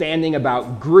understanding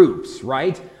about groups,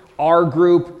 right? Our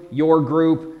group, your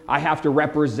group, I have to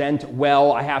represent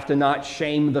well. I have to not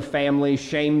shame the family,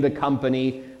 shame the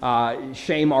company,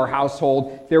 shame our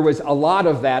household. There was a lot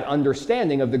of that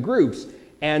understanding of the groups.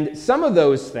 And some of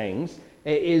those things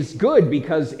is good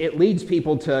because it leads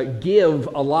people to give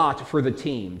a lot for the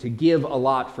team, to give a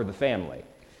lot for the family.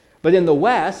 But in the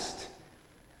West,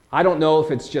 I don't know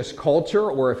if it's just culture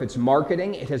or if it's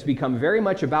marketing. It has become very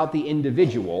much about the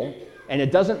individual, and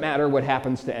it doesn't matter what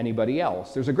happens to anybody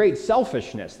else. There's a great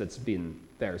selfishness that's been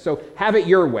there. So have it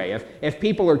your way. If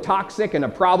people are toxic and a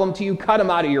problem to you, cut them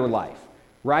out of your life,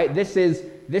 right? This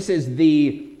is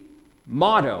the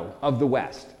motto of the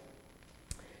West.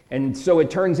 And so it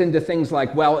turns into things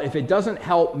like, well, if it doesn't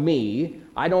help me,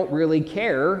 I don't really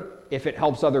care if it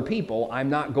helps other people. I'm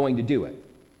not going to do it.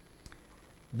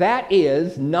 That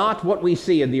is not what we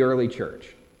see in the early church.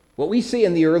 What we see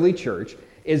in the early church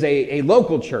is a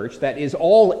local church that is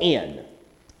all in.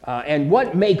 And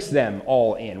what makes them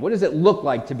all in? What does it look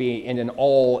like to be in an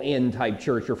all-in type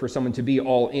church, or for someone to be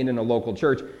all in a local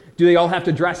church? Do they all have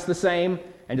to dress the same?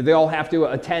 And do they all have to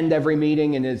attend every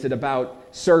meeting? And is it about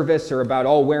service or about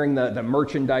all wearing the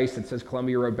merchandise that says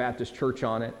Columbia Road Baptist Church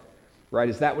on it? Right?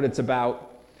 Is that what it's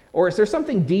about? Or is there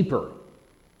something deeper?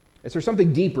 Is there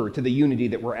something deeper to the unity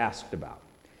that we're asked about?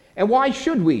 And why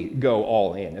should we go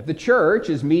all in? If the church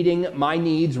is meeting my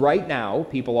needs right now,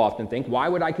 people often think, why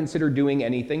would I consider doing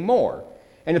anything more?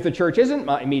 And if the church isn't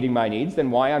meeting my needs, then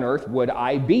why on earth would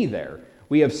I be there?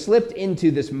 We have slipped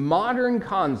into this modern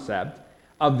concept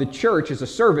of the church as a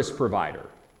service provider.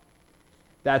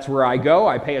 That's where I go,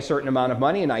 I pay a certain amount of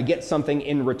money, and I get something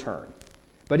in return.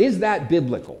 But is that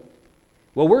biblical?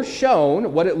 Well, we're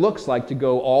shown what it looks like to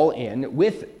go all in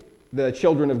with the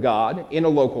children of God in a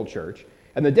local church.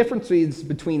 And the differences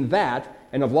between that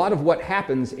and a lot of what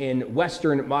happens in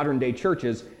Western modern-day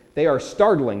churches, they are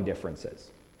startling differences.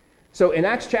 So in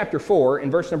Acts chapter 4, in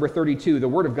verse number 32, the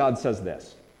Word of God says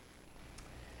this: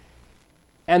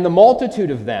 "And the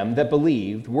multitude of them that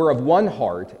believed were of one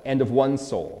heart and of one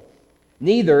soul.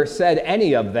 Neither said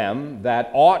any of them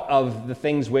that aught of the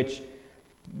things which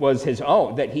was his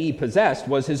own, that he possessed,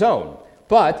 was his own,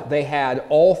 but they had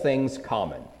all things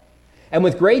common. And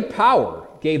with great power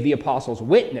gave the apostles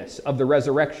witness of the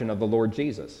resurrection of the Lord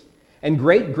Jesus. And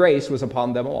great grace was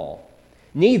upon them all.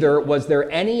 Neither was there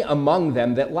any among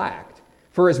them that lacked.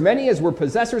 For as many as were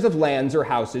possessors of lands or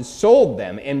houses sold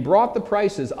them, and brought the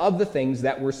prices of the things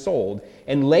that were sold,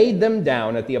 and laid them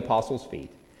down at the apostles' feet.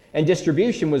 And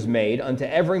distribution was made unto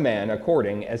every man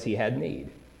according as he had need.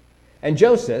 And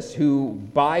Joseph, who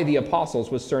by the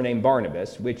apostles was surnamed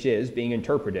Barnabas, which is, being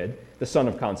interpreted, the son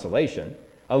of consolation,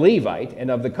 a Levite,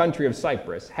 and of the country of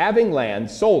Cyprus, having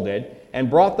land, sold it, and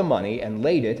brought the money, and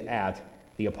laid it at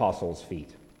the apostles' feet."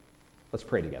 Let's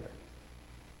pray together.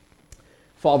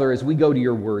 Father, as we go to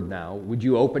your word now, would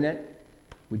you open it?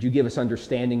 Would you give us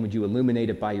understanding? Would you illuminate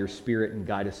it by your Spirit and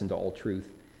guide us into all truth?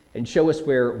 And show us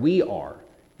where we are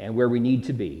and where we need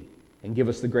to be, and give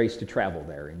us the grace to travel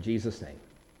there. In Jesus' name,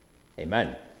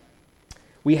 amen.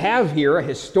 We have here a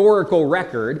historical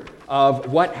record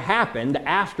of what happened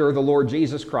after the Lord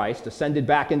Jesus Christ ascended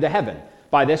back into heaven.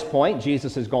 By this point,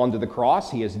 Jesus has gone to the cross.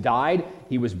 He has died.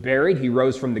 He was buried. He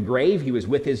rose from the grave. He was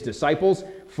with his disciples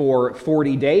for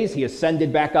 40 days. He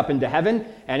ascended back up into heaven.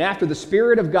 And after the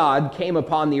Spirit of God came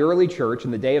upon the early church in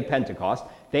the day of Pentecost,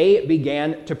 they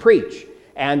began to preach.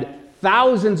 And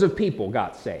thousands of people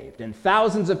got saved, and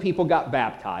thousands of people got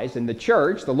baptized, and the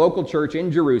church, the local church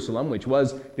in Jerusalem, which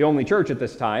was the only church at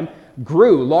this time,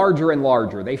 grew larger and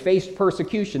larger. They faced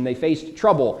persecution, they faced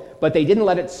trouble, but they didn't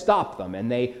let it stop them,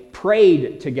 and they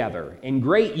prayed together in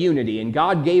great unity, and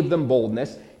God gave them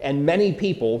boldness, and many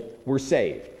people were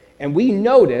saved. And we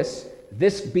notice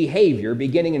this behavior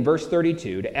beginning in verse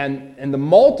 32, and the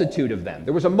multitude of them.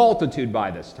 There was a multitude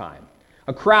by this time,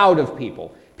 a crowd of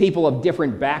people. People of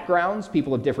different backgrounds,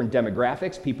 people of different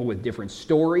demographics, people with different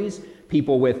stories,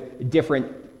 people with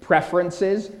different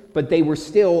preferences, but they were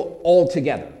still all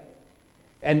together.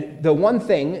 And the one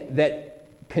thing that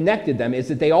connected them is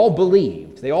that they all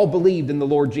believed. They all believed in the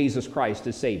Lord Jesus Christ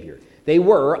as Savior. They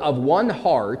were of one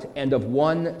heart and of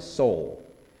one soul.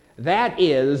 That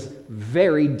is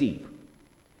very deep.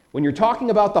 When you're talking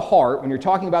about the heart, when you're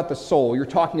talking about the soul, you're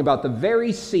talking about the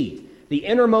very seat, the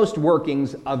innermost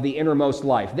workings of the innermost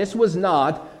life. This was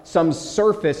not some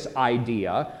surface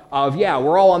idea of, yeah,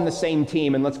 we're all on the same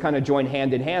team and let's kind of join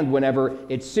hand in hand whenever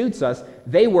it suits us.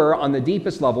 They were on the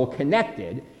deepest level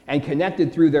connected, and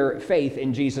connected through their faith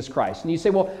in Jesus Christ. And you say,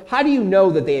 well, how do you know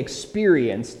that they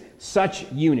experienced such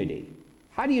unity?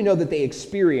 How do you know that they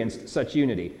experienced such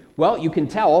unity? Well, you can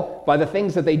tell by the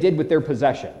things that they did with their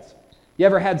possessions. You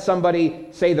ever had somebody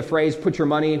say the phrase, put your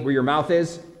money where your mouth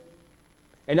is?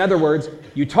 In other words,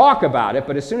 you talk about it,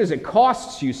 but as soon as it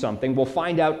costs you something, we'll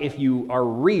find out if you are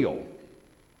real.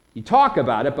 You talk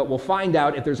about it, but we'll find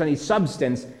out if there's any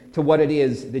substance to what it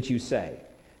is that you say.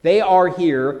 They are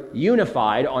here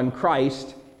unified on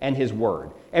Christ and His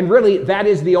Word. And really, that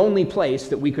is the only place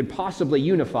that we could possibly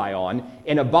unify on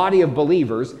in a body of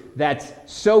believers that's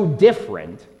so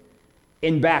different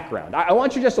in background. I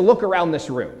want you just to look around this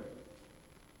room.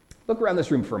 Look around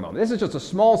this room for a moment. This is just a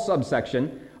small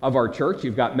subsection of our church.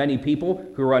 You've got many people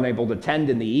who are unable to attend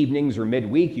in the evenings or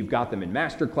midweek. You've got them in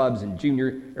master clubs and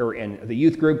junior or in the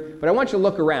youth group. But I want you to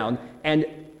look around, and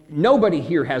nobody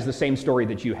here has the same story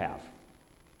that you have.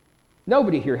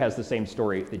 Nobody here has the same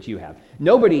story that you have.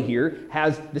 Nobody here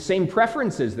has the same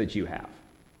preferences that you have.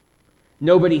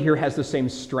 Nobody here has the same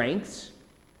strengths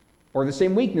or the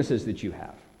same weaknesses that you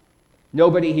have.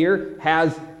 Nobody here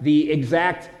has the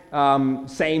exact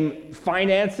same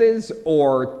finances,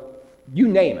 or you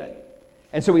name it.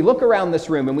 And so we look around this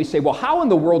room and we say, well, how in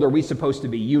the world are we supposed to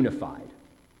be unified?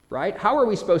 Right? How are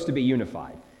we supposed to be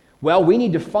unified? Well, we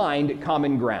need to find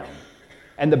common ground.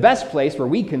 And the best place where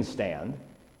we can stand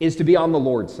is to be on the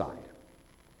Lord's side.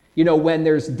 You know, when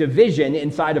there's division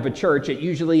inside of a church, it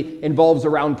usually involves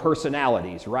around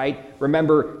personalities, right?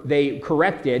 Remember, they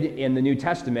corrected in the New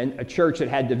Testament a church that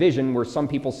had division where some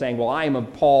people saying, well, I am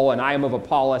of Paul, and I am of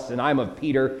Apollos, and I am of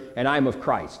Peter, and I am of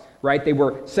Christ, right? They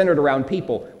were centered around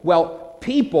people. Well,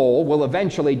 people will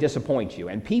eventually disappoint you,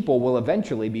 and people will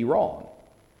eventually be wrong.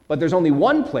 But there's only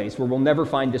one place where we'll never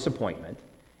find disappointment,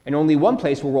 and only one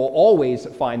place where we'll always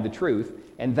find the truth,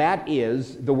 and that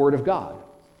is the Word of God.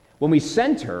 When we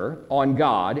center on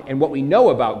God and what we know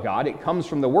about God, it comes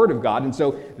from the Word of God, and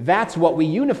so that's what we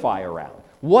unify around.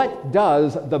 What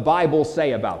does the Bible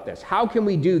say about this? How can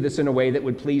we do this in a way that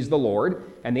would please the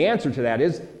Lord? And the answer to that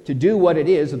is to do what it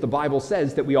is that the Bible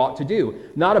says that we ought to do.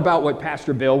 Not about what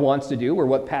Pastor Bill wants to do or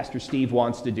what Pastor Steve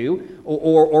wants to do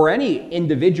or any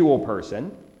individual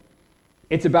person.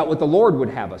 It's about what the Lord would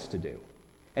have us to do.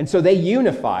 And so they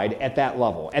unified at that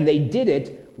level, and they did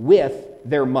it with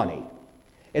their money.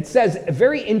 It says,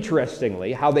 very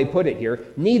interestingly, how they put it here,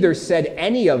 neither said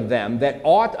any of them that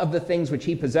aught of the things which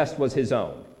he possessed was his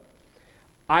own.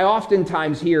 I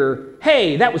oftentimes hear,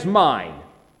 hey, that was mine,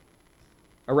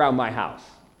 around my house,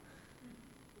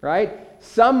 right?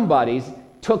 Somebody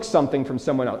took something from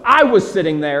someone else. I was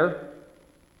sitting there,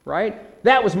 right?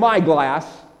 That was my glass.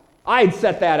 I had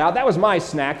set that out. That was my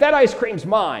snack. That ice cream's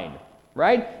mine,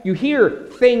 right? You hear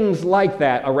things like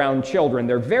that around children.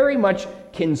 They're very much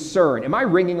concerned. Am I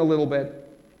ringing a little bit?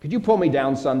 Could you pull me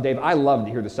down some, Dave? I love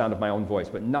to hear the sound of my own voice,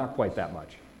 but not quite that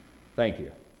much. Thank you.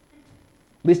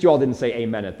 At least you all didn't say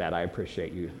amen at that. I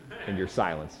appreciate you and your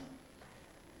silence.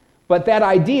 But that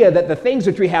idea that the things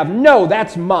which we have, no,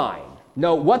 that's mine.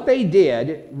 No, what they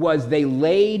did was they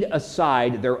laid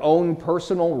aside their own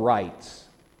personal rights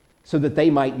so that they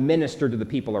might minister to the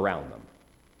people around them.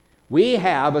 We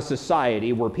have a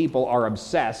society where people are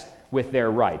obsessed with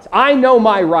their rights. I know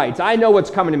my rights. I know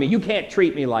what's coming to me. You can't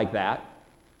treat me like that.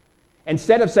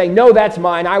 Instead of saying, no, that's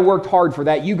mine. I worked hard for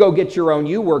that. You go get your own.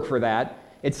 You work for that.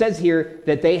 It says here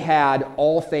that they had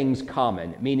all things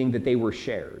common, meaning that they were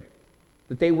shared.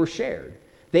 That they were shared.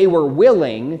 They were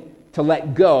willing to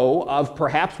let go of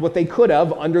perhaps what they could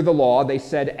have under the law, they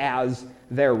said, as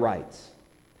their rights.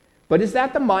 But is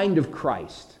that the mind of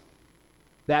Christ?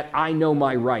 That I know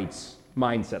my rights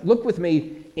mindset. Look with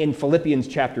me in Philippians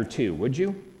chapter 2, would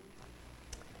you?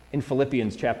 In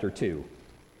Philippians chapter 2.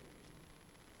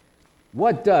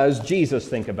 What does Jesus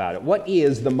think about it? What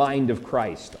is the mind of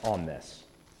Christ on this?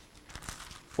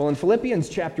 Well, in Philippians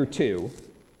chapter 2,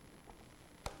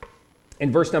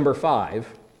 in verse number 5,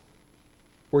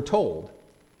 we're told,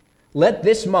 let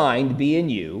this mind be in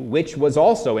you, which was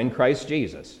also in Christ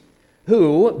Jesus,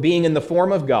 who, being in the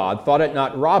form of God, thought it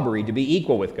not robbery to be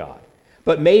equal with God,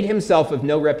 but made himself of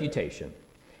no reputation,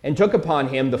 and took upon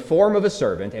him the form of a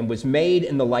servant, and was made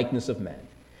in the likeness of men.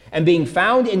 And being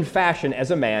found in fashion as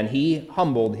a man, he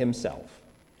humbled himself,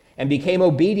 and became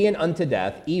obedient unto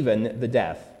death, even the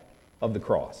death of the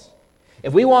cross.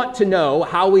 If we want to know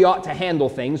how we ought to handle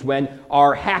things when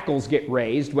our hackles get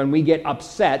raised, when we get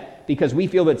upset because we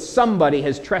feel that somebody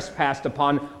has trespassed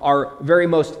upon our very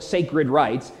most sacred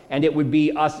rights, and it would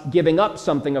be us giving up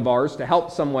something of ours to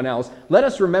help someone else, let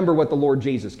us remember what the Lord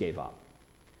Jesus gave up.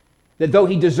 That though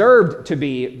he deserved to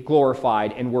be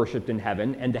glorified and worshiped in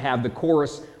heaven and to have the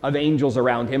chorus of angels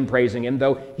around him praising him,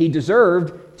 though he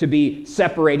deserved to be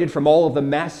separated from all of the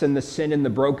mess and the sin and the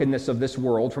brokenness of this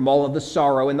world, from all of the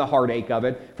sorrow and the heartache of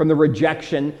it, from the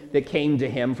rejection that came to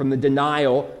him, from the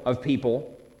denial of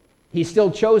people, He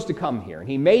still chose to come here, and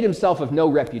he made himself of no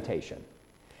reputation.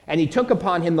 And he took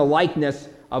upon him the likeness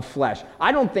of flesh.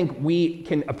 I don't think we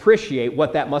can appreciate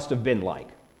what that must have been like,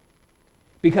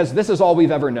 because this is all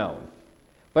we've ever known.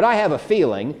 But I have a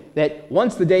feeling that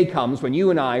once the day comes when you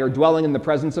and I are dwelling in the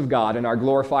presence of God in our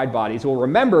glorified bodies, we'll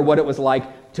remember what it was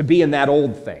like to be in that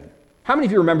old thing. How many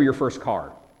of you remember your first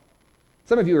car?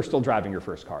 Some of you are still driving your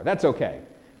first car. That's okay.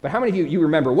 But how many of you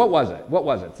remember, what was it? What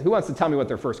was it? Who wants to tell me what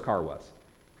their first car was?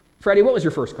 Freddie, what was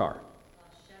your first car?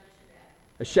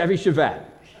 A Chevy Chevette.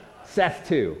 Seth,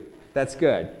 too. That's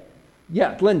good.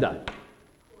 Yeah, Linda.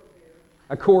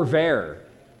 A Corvair.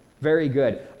 Very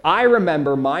good. I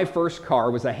remember my first car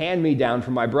was a hand-me-down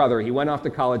from my brother. He went off to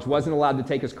college, wasn't allowed to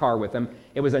take his car with him.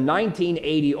 It was a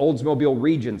 1980 Oldsmobile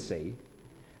Regency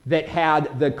that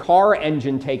had the car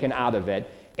engine taken out of it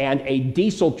and a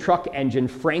diesel truck engine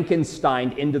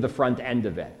Frankensteined into the front end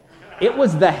of it. It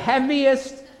was the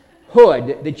heaviest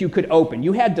hood that you could open.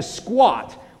 You had to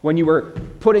squat when you were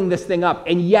putting this thing up,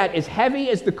 and yet as heavy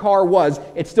as the car was,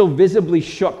 it still visibly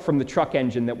shook from the truck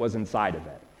engine that was inside of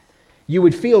it. You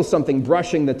would feel something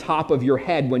brushing the top of your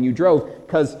head when you drove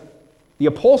because the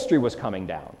upholstery was coming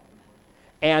down.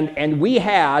 And we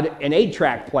had an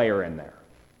 8-track player in there.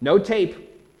 No tape.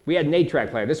 We had an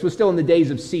 8-track player. This was still in the days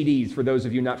of CDs, for those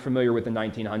of you not familiar with the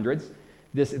 1900s.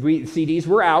 CDs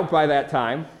were out by that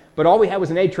time, but all we had was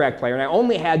an 8-track player, and I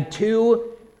only had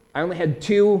two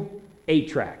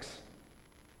 8-tracks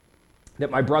that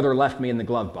my brother left me in the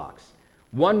glove box.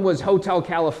 One was Hotel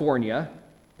California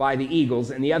by the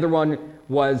Eagles, and the other one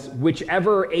was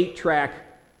whichever 8-track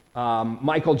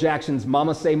Michael Jackson's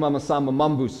Mama Say Mama Sama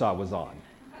Mambusa was on.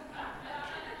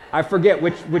 I forget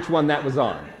which one that was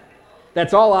on.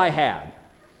 That's all I had.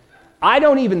 I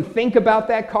don't even think about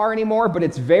that car anymore, but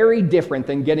it's very different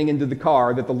than getting into the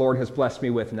car that the Lord has blessed me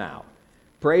with now.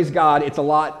 Praise God, it's a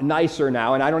lot nicer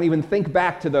now, and I don't even think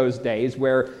back to those days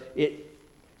where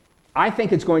I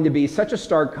think it's going to be such a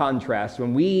stark contrast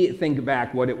when we think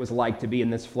back what it was like to be in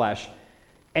this flesh,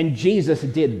 and Jesus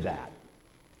did that.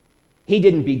 He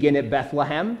didn't begin at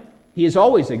Bethlehem. He has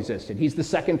always existed. He's the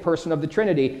second person of the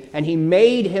Trinity, and he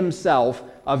made himself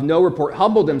of no report,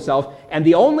 humbled himself, and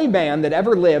the only man that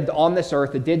ever lived on this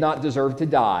earth that did not deserve to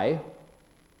die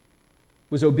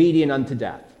was obedient unto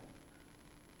death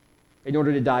in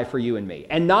order to die for you and me.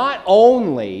 And not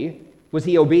only was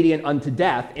he obedient unto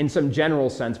death in some general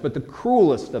sense, but the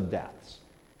cruelest of deaths,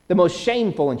 the most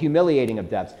shameful and humiliating of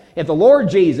deaths. If the Lord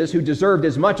Jesus, who deserved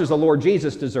as much as the Lord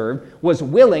Jesus deserved, was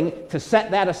willing to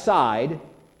set that aside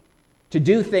to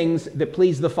do things that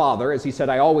please the Father, as he said,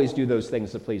 I always do those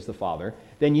things that please the Father,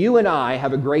 then you and I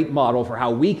have a great model for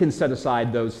how we can set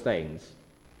aside those things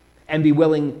and be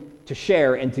willing to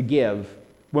share and to give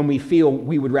when we feel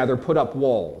we would rather put up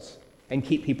walls and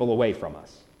keep people away from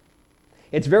us.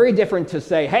 It's very different to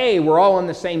say, hey, we're all on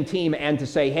the same team, and to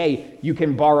say, hey, you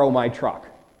can borrow my truck.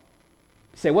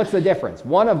 Say, what's the difference?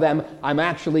 One of them, I'm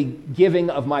actually giving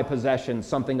of my possessions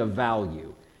something of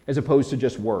value, as opposed to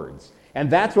just words. And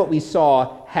that's what we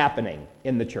saw happening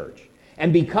in the church.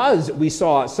 And because we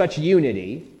saw such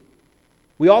unity,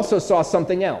 we also saw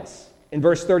something else. In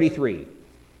verse 33,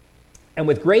 and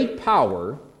with great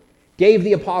power gave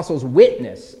the apostles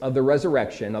witness of the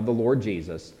resurrection of the Lord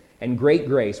Jesus, and great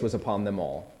grace was upon them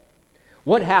all.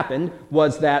 What happened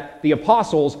was that the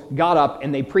apostles got up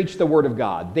and they preached the word of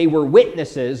God. They were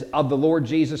witnesses of the Lord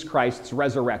Jesus Christ's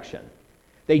resurrection.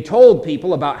 They told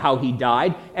people about how he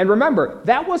died. And remember,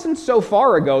 that wasn't so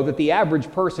far ago that the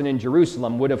average person in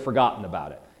Jerusalem would have forgotten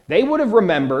about it. They would have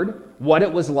remembered what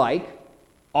it was like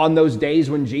on those days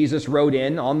when Jesus rode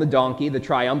in on the donkey, the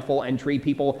triumphal entry,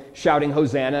 people shouting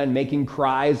Hosanna and making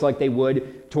cries like they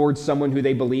would towards someone who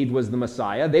they believed was the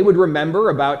Messiah. They would remember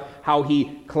about how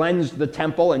he cleansed the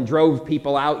temple and drove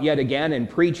people out yet again and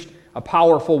preached a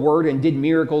powerful word and did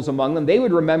miracles among them. They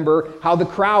would remember how the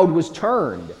crowd was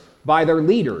turned by their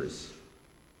leaders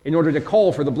in order to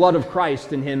call for the blood of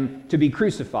Christ and him to be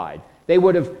crucified. They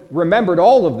would have remembered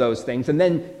all of those things, and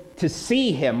then to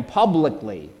see him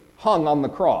publicly hung on the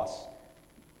cross.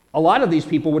 A lot of these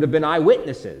people would have been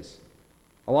eyewitnesses.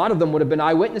 A lot of them would have been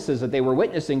eyewitnesses that they were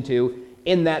witnessing to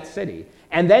in that city.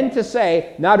 And then to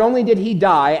say, not only did he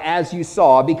die as you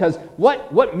saw, because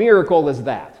what miracle is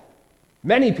that?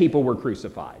 Many people were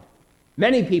crucified.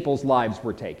 Many people's lives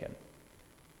were taken.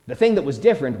 The thing that was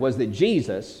different was that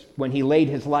Jesus, when he laid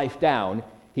his life down,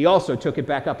 he also took it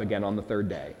back up again on the third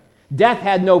day. Death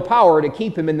had no power to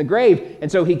keep him in the grave,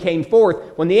 and so he came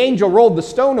forth. When the angel rolled the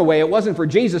stone away, it wasn't for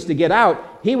Jesus to get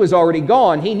out. He was already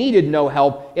gone. He needed no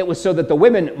help. It was so that the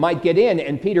women might get in,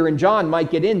 and Peter and John might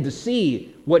get in to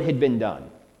see what had been done.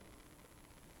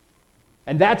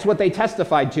 And that's what they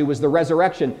testified to, was the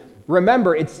resurrection.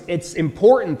 Remember, it's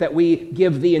important that we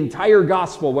give the entire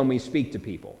gospel when we speak to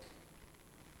people.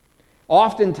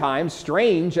 Oftentimes,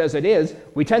 strange as it is,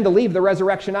 we tend to leave the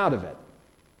resurrection out of it.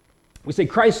 We say,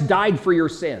 Christ died for your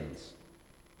sins.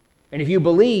 And if you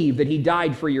believe that he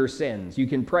died for your sins, you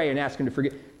can pray and ask him to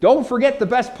forgive. Don't forget the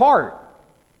best part.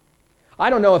 I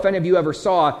don't know if any of you ever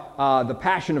saw The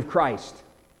Passion of Christ.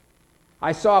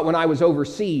 I saw it when I was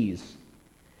overseas,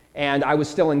 and I was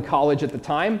still in college at the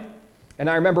time, and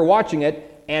I remember watching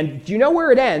it, and do you know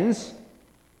where it ends?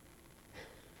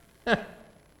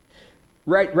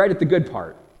 right at the good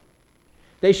part.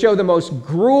 They show the most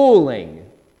grueling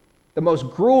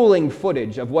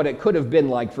footage of what it could have been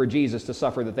like for Jesus to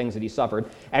suffer the things that he suffered.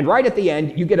 And right at the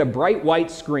end, you get a bright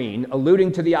white screen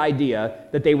alluding to the idea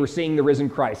that they were seeing the risen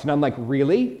Christ. And I'm like,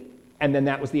 really? And then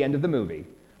that was the end of the movie.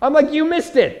 I'm like, you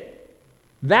missed it.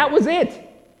 That was it.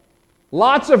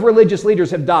 Lots of religious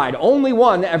leaders have died. Only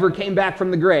one ever came back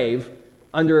from the grave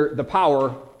under the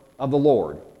power of the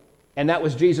Lord. And that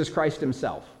was Jesus Christ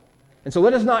himself. And so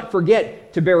let us not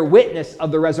forget to bear witness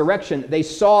of the resurrection. They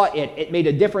saw it. It made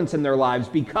a difference in their lives.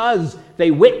 Because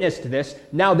they witnessed this,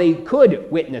 now they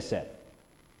could witness it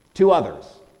to others.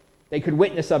 They could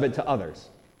witness of it to others.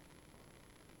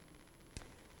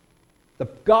 The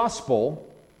gospel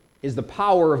is the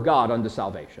power of God unto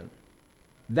salvation.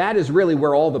 That is really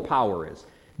where all the power is.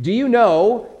 Do you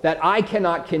know that I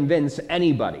cannot convince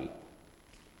anybody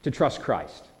to trust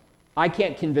Christ? I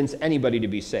can't convince anybody to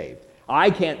be saved. I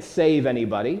can't save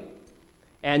anybody,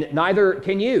 and neither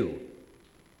can you.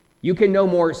 You can no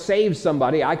more save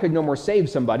somebody, I could no more save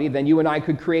somebody than you and I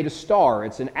could create a star.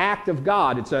 It's an act of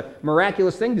God. It's a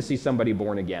miraculous thing to see somebody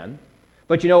born again.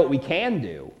 But you know what we can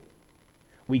do?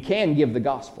 We can give the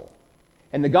gospel.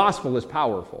 And the gospel is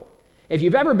powerful. If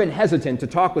you've ever been hesitant to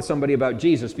talk with somebody about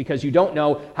Jesus because you don't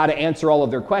know how to answer all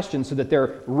of their questions so that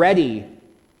they're ready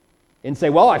and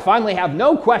say, well, I finally have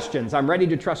no questions. I'm ready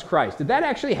to trust Christ. Did that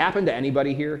actually happen to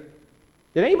anybody here?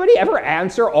 Did anybody ever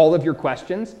answer all of your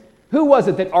questions? Who was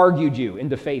it that argued you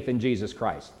into faith in Jesus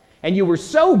Christ? And you were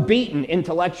so beaten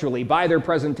intellectually by their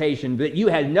presentation that you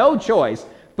had no choice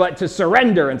but to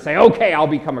surrender and say, okay, I'll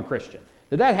become a Christian.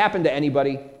 Did that happen to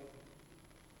anybody?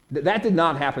 That did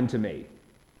not happen to me.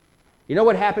 You know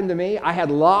what happened to me? I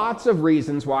had lots of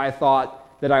reasons why I thought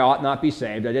that I ought not be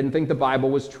saved. I didn't think the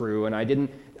Bible was true, and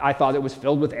I thought it was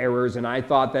filled with errors, and I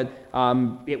thought that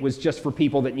it was just for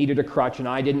people that needed a crutch, and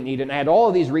I didn't need it. And I had all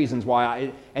of these reasons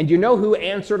why and you know who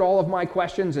answered all of my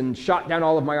questions and shot down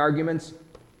all of my arguments?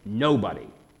 Nobody.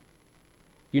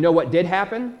 You know what did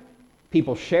happen?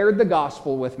 People shared the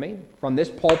gospel with me from this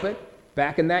pulpit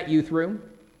back in that youth room.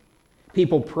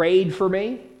 People prayed for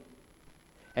me,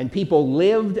 and people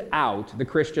lived out the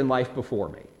Christian life before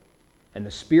me. And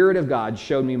the Spirit of God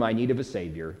showed me my need of a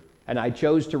Savior, and I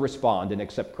chose to respond and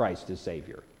accept Christ as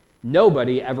Savior.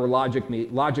 Nobody ever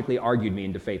logically argued me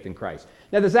into faith in Christ.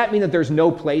 Now, does that mean that there's no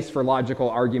place for logical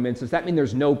arguments? Does that mean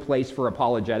there's no place for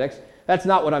apologetics? That's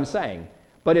not what I'm saying.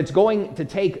 But it's going to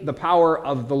take the power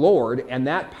of the Lord, and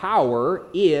that power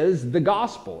is the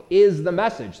gospel, is the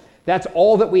message. That's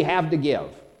all that we have to give.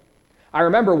 I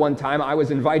remember one time I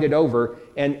was invited over,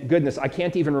 and goodness, I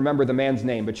can't even remember the man's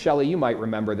name, but Shelley, you might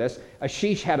remember this.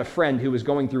 Ashish had a friend who was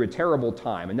going through a terrible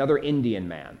time, another Indian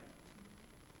man.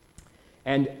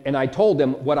 And I told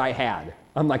him what I had.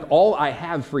 I'm like, all I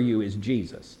have for you is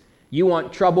Jesus. You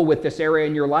want trouble with this area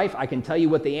in your life? I can tell you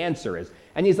what the answer is.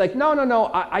 And he's like, no,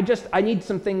 I need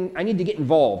something, I need to get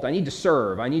involved. I need to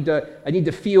serve. I need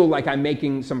to feel like I'm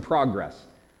making some progress.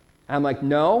 And I'm like,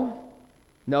 no,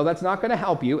 that's not going to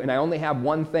help you, and I only have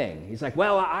one thing. He's like,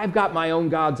 well, I've got my own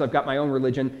gods, I've got my own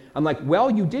religion. I'm like, well,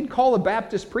 you did call a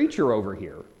Baptist preacher over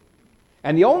here,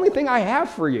 and the only thing I have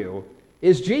for you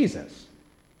is Jesus.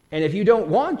 And if you don't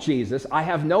want Jesus, I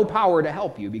have no power to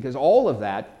help you, because all of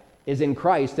that is in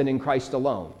Christ and in Christ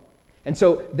alone. And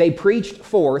so they preached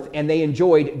forth, and they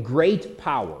enjoyed great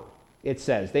power, it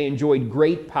says. They enjoyed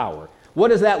great power. What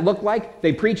does that look like?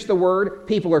 They preach the word.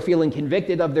 People are feeling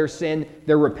convicted of their sin.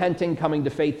 They're repenting, coming to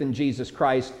faith in Jesus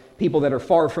Christ. People that are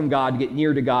far from God get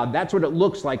near to God. That's what it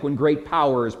looks like when great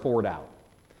power is poured out.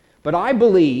 But I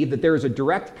believe that there is a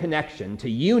direct connection to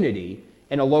unity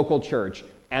in a local church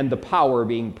and the power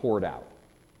being poured out.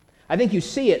 I think you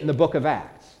see it in the book of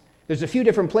Acts. There's a few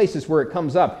different places where it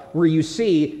comes up where you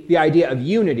see the idea of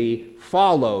unity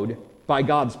followed by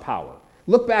God's power.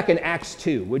 Look back in Acts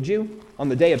 2, would you? On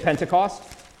the day of Pentecost,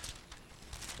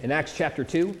 in Acts chapter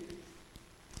 2.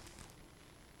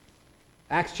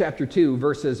 Acts chapter 2,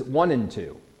 verses 1 and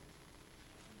 2.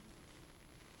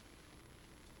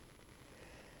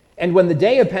 And when the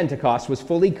day of Pentecost was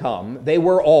fully come, they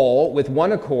were all with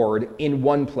one accord in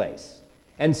one place.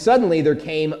 And suddenly there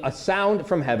came a sound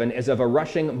from heaven as of a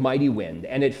rushing mighty wind,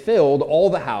 and it filled all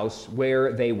the house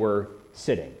where they were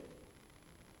sitting.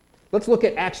 Let's look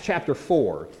at Acts chapter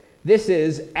 4. This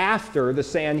is after the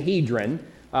Sanhedrin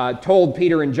told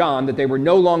Peter and John that they were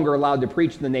no longer allowed to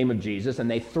preach in the name of Jesus, and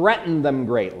they threatened them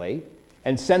greatly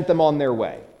and sent them on their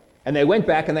way. And they went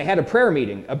back and they had a prayer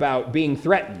meeting about being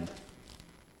threatened.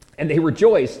 And they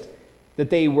rejoiced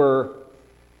that they were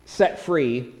set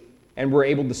free and were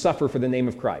able to suffer for the name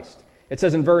of Christ. It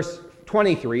says in verse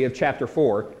 23 of chapter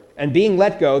 4, "And being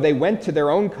let go, they went to their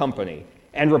own company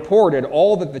and reported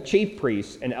all that the chief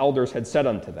priests and elders had said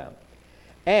unto them.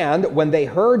 And when they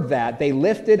heard that, they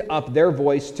lifted up their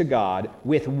voice to God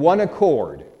with one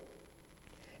accord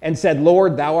and said,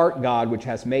 Lord, thou art God, which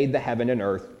hast made the heaven and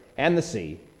earth and the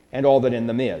sea and all that in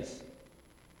them is."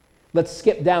 Let's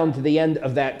skip down to the end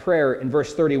of that prayer in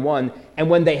verse 31. "And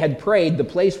when they had prayed, the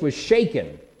place was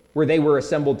shaken where they were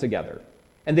assembled together.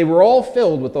 And they were all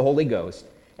filled with the Holy Ghost,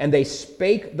 and they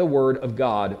spake the word of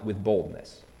God with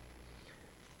boldness."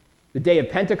 The day of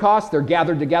Pentecost, they're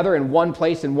gathered together in one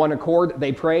place in one accord.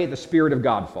 They pray, the Spirit of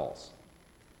God falls.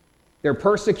 They're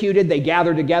persecuted. They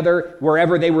gather together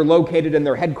wherever they were located in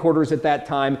their headquarters at that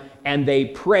time, and they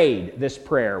prayed this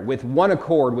prayer with one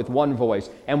accord, with one voice.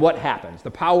 And what happens? The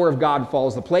power of God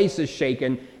falls, the place is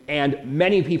shaken, and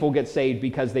many people get saved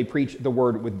because they preach the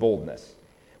word with boldness.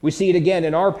 We see it again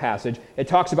in our passage. It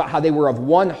talks about how they were of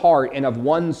one heart and of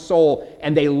one soul,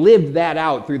 and they lived that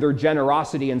out through their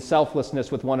generosity and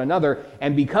selflessness with one another.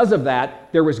 And because of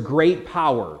that, there was great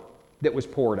power that was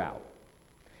poured out.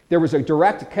 There was a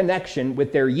direct connection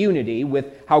with their unity, with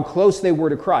how close they were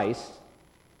to Christ,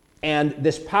 and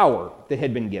this power that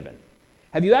had been given.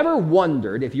 Have you ever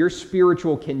wondered if your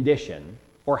spiritual condition,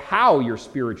 or how your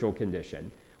spiritual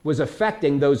condition, was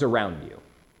affecting those around you?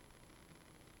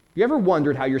 Have you ever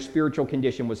wondered how your spiritual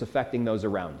condition was affecting those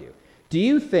around you? Do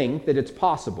you think that it's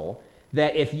possible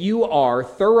that if you are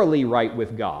thoroughly right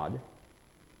with God,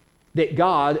 that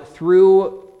God,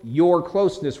 through your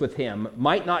closeness with Him,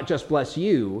 might not just bless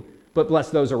you, but bless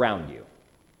those around you?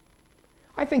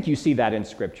 I think you see that in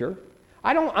Scripture.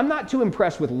 I'm not too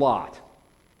impressed with Lot.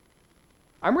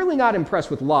 I'm really not impressed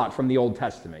with Lot from the Old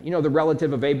Testament. You know, the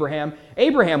relative of Abraham.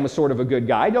 Abraham was sort of a good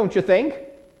guy, don't you think?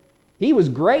 He was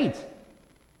great.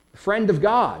 Friend of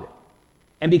God.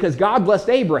 And because God blessed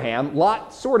Abraham,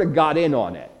 Lot sort of got in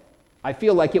on it. I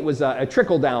feel like it was a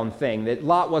trickle-down thing, that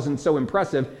Lot wasn't so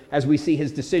impressive as we see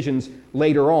his decisions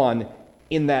later on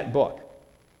in that book.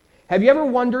 Have you ever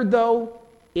wondered, though,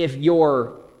 if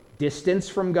your distance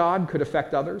from God could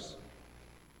affect others?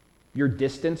 Your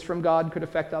distance from God could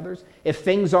affect others? If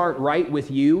things aren't right with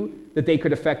you, that they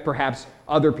could affect perhaps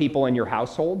other people in your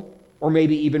household, or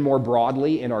maybe even more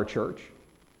broadly in our church?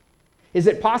 Is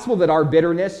it possible that our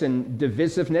bitterness and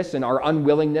divisiveness and our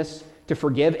unwillingness to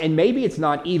forgive, and maybe it's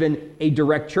not even a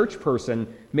direct church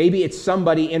person, maybe it's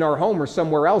somebody in our home or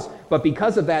somewhere else, but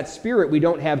because of that spirit, we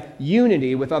don't have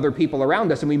unity with other people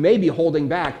around us, and we may be holding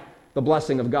back the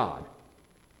blessing of God.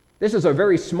 This is a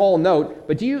very small note,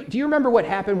 but do you remember what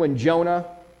happened when Jonah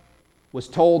was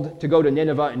told to go to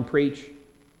Nineveh and preach?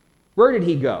 Where did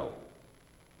he go?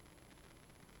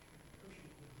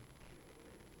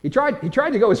 He tried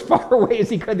to go as far away as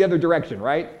he could the other direction,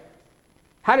 right?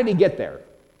 How did he get there?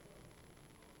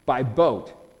 By boat.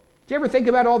 Do you ever think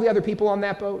about all the other people on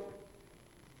that boat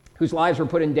whose lives were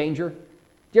put in danger? Do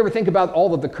you ever think about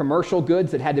all of the commercial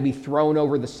goods that had to be thrown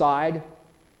over the side,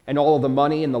 and all of the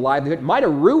money and the livelihood? It might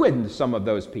have ruined some of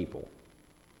those people.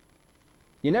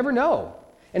 You never know.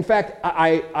 In fact,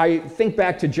 I think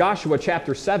back to Joshua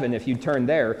chapter 7, if you turn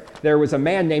there. There was a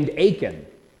man named Achan.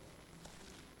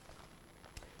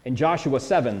 In Joshua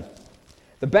 7,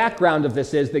 the background of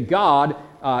this is that God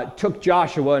took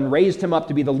Joshua and raised him up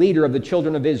to be the leader of the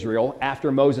children of Israel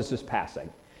after Moses' passing.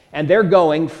 And they're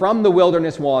going from the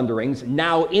wilderness wanderings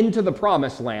now into the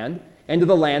promised land, into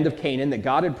the land of Canaan that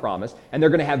God had promised, and they're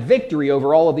going to have victory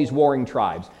over all of these warring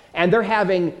tribes. And they're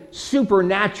having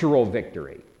supernatural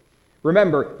victory.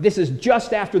 Remember, this is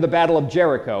just after the Battle of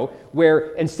Jericho,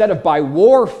 where instead of by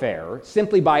warfare,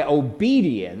 simply by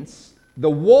obedience, the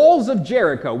walls of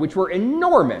Jericho, which were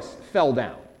enormous, fell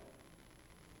down.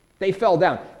 They fell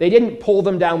down. They didn't pull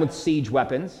them down with siege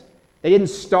weapons. They didn't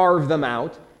starve them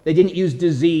out. They didn't use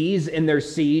disease in their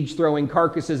siege, throwing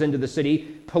carcasses into the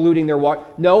city, polluting their water.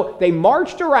 No, they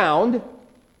marched around,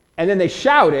 and then they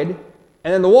shouted,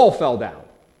 and then the wall fell down.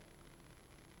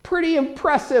 Pretty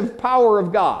impressive power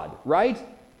of God, right?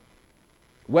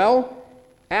 Well,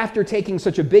 after taking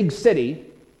such a big city,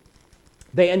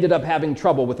 they ended up having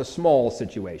trouble with a small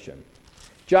situation.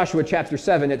 Joshua chapter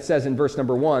 7, it says in verse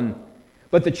number 1,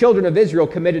 "But the children of Israel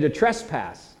committed a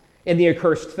trespass in the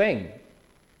accursed thing.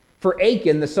 For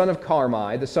Achan, the son of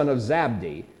Carmi, the son of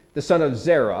Zabdi, the son of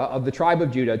Zerah, of the tribe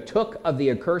of Judah, took of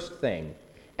the accursed thing,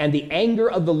 and the anger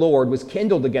of the Lord was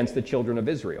kindled against the children of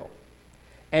Israel.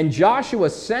 And Joshua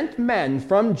sent men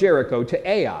from Jericho to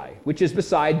Ai, which is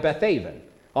beside Bethaven,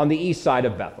 on the east side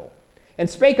of Bethel, and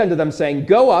spake unto them, saying,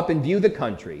 Go up and view the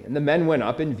country. And the men went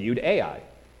up and viewed Ai.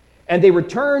 And they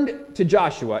returned to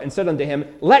Joshua and said unto him,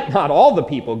 Let not all the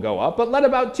people go up, but let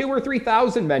about 2,000 or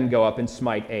 3,000 men go up and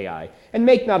smite Ai, and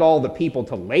make not all the people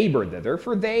to labor thither,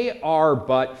 for they are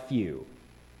but few.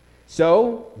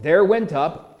 So there went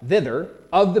up thither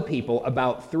of the people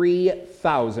about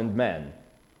 3,000 men,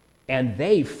 and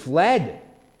they fled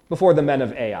before the men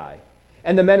of Ai.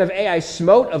 And the men of Ai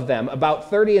smote of them about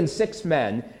 36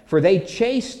 men, for they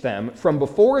chased them from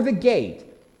before the gate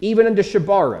even unto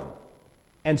Shebarim,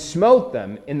 and smote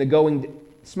them in the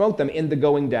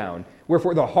going down.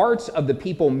 Wherefore the hearts of the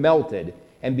people melted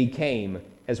and became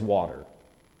as water."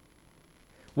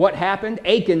 What happened?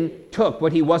 Achan took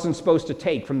what he wasn't supposed to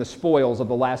take from the spoils of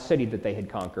the last city that they had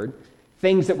conquered,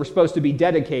 things that were supposed to be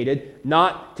dedicated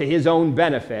not to his own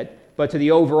benefit, but to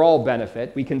the overall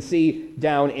benefit. We can see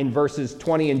down in verses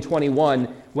 20 and 21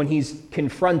 when he's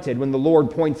confronted, when the Lord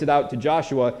points it out to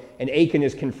Joshua, and Achan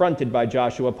is confronted by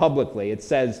Joshua publicly. It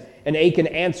says, "And Achan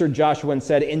answered Joshua and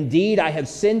said, Indeed, I have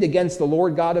sinned against the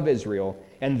Lord God of Israel,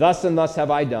 and thus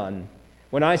have I done.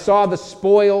 When I saw the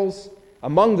spoils,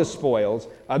 among the spoils,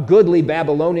 a goodly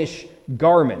Babylonish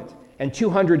garment, and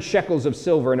 200 shekels of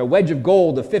silver, and a wedge of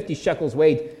gold of 50 shekels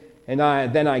weight, and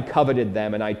then I coveted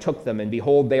them, and I took them, and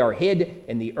behold, they are hid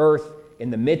in the earth in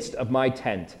the midst of my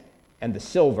tent, and the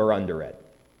silver under it."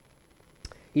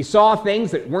 He saw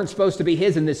things that weren't supposed to be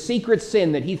his, and the secret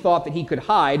sin that he thought that he could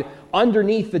hide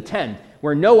underneath the tent,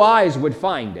 where no eyes would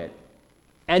find it,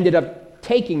 ended up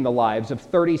taking the lives of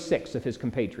 36 of his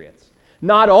compatriots.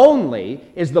 Not only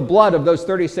is the blood of those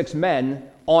 36 men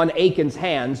on Achan's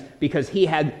hands because he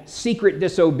had secret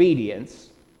disobedience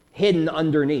hidden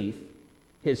underneath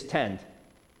his tent,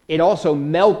 it also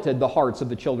melted the hearts of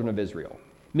the children of Israel,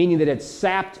 meaning that it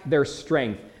sapped their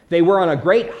strength. They were on a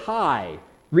great high,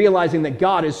 realizing that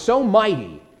God is so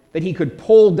mighty that he could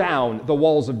pull down the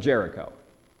walls of Jericho.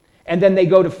 And then they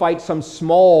go to fight some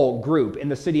small group in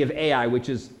the city of Ai, which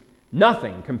is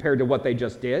nothing compared to what they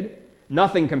just did,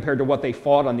 nothing compared to what they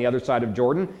fought on the other side of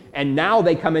Jordan. And now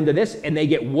they come into this and they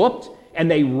get whooped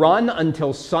and they run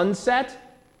until sunset,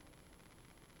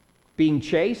 being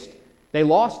chased. They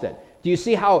lost it. Do you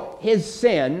see how his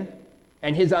sin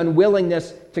and his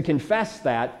unwillingness to confess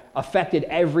that affected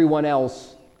everyone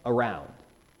else around?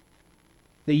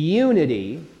 The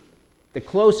unity, the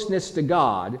closeness to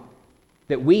God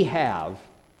that we have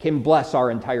can bless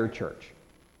our entire church.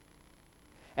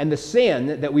 And the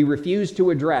sin that we refuse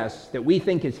to address, that we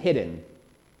think is hidden,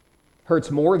 hurts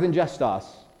more than just us,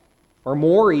 or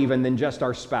more even than just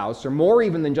our spouse, or more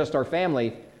even than just our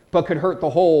family, but could hurt the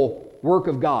whole work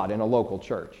of God in a local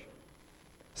church.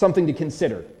 Something to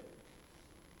consider.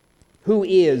 Who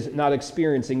is not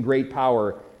experiencing great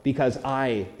power because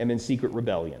I am in secret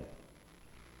rebellion?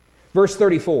 Verse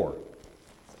 34.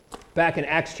 Back in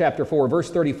Acts chapter 4, verse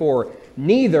 34,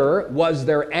 "Neither was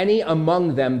there any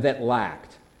among them that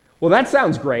lacked." Well, that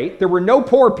sounds great. There were no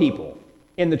poor people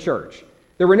in the church.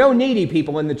 There were no needy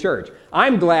people in the church.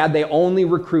 I'm glad they only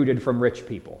recruited from rich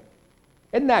people.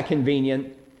 Isn't that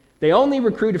convenient? They only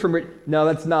recruited from rich. No,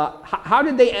 that's not. How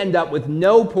did they end up with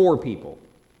no poor people?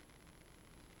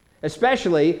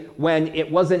 Especially when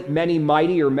it wasn't many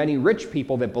mighty or many rich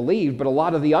people that believed, but a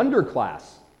lot of the underclass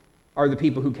are the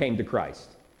people who came to Christ.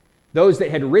 Those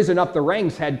that had risen up the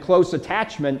ranks had close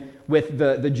attachment with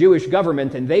the Jewish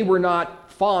government, and they were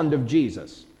not fond of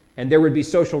Jesus. And there would be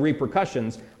social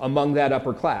repercussions among that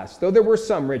upper class, though there were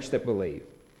some rich that believed.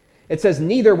 It says,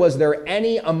 "Neither was there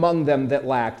any among them that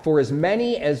lacked, for as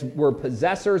many as were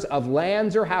possessors of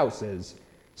lands or houses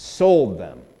sold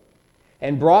them,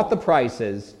 and brought the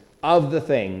prices of the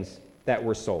things that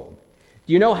were sold."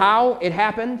 Do you know how it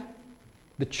happened?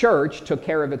 The church took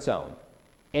care of its own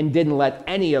and didn't let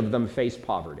any of them face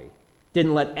poverty,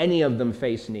 didn't let any of them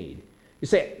face need. You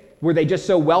say, were they just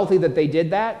so wealthy that they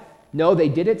did that? No, they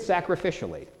did it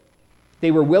sacrificially.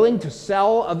 They were willing to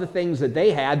sell of the things that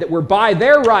they had that were by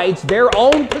their rights, their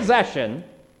own possession,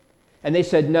 and they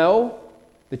said, no,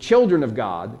 the children of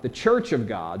God, the church of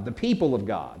God, the people of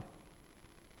God,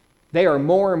 they are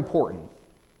more important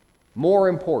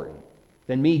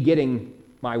than me getting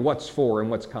my what's for and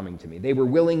what's coming to me. They were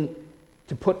willing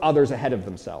to put others ahead of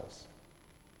themselves.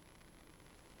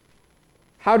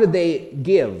 How did they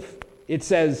give? It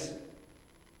says,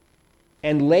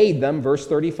 and laid them, verse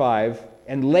 35,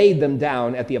 and laid them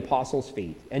down at the apostles'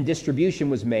 feet, and distribution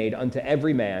was made unto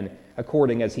every man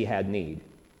according as he had need.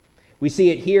 We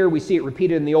see it here, we see it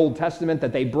repeated in the Old Testament,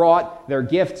 that they brought their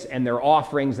gifts and their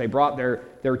offerings, they brought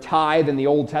their tithe in the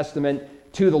Old Testament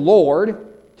to the Lord,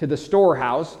 to the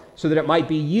storehouse, so that it might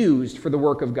be used for the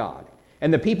work of God.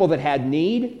 And the people that had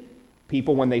need,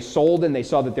 people when they sold and they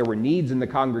saw that there were needs in the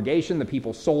congregation, the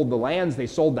people sold the lands, they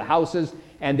sold the houses,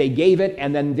 and they gave it,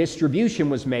 and then distribution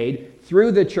was made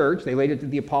through the church. They laid it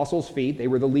at the apostles' feet. They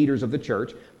were the leaders of the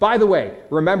church. By the way,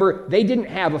 remember, they didn't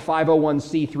have a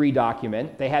 501c3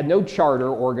 document. They had no charter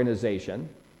organization.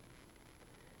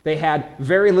 They had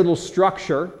very little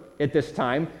structure at this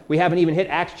time. We haven't even hit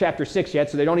Acts chapter 6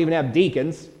 yet, so they don't even have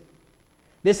deacons.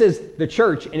 This is the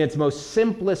church in its most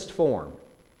simplest form.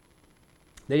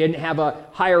 They didn't have a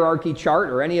hierarchy chart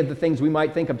or any of the things we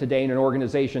might think of today in an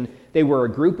organization. They were a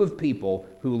group of people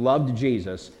who loved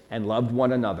Jesus and loved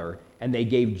one another, and they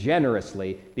gave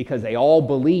generously because they all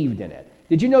believed in it.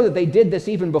 Did you know that they did this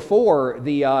even before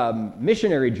the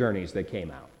missionary journeys that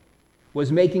came out?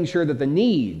 Was making sure that the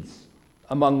needs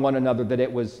among one another, that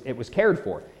it was cared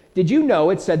for. Did you know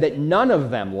it said that none of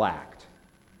them lacked?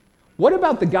 What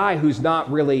about the guy who's not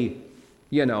really,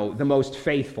 the most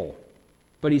faithful,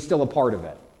 but he's still a part of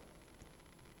it?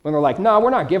 When they're like, no,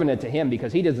 we're not giving it to him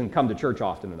because he doesn't come to church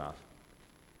often enough.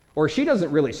 Or she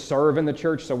doesn't really serve in the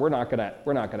church, so we're not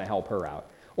gonna help her out.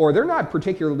 Or they're not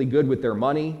particularly good with their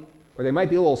money, or they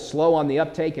might be a little slow on the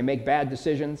uptake and make bad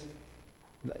decisions.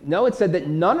 No, it said that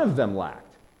none of them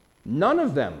lacked. None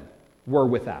of them were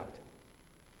without.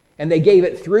 And they gave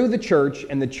it through the church,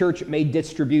 and the church made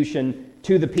distribution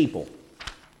to the people.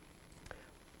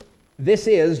 This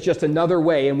is just another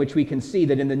way in which we can see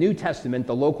that in the New Testament,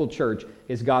 the local church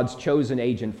is God's chosen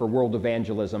agent for world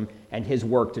evangelism and his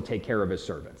work to take care of his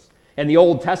servants. In the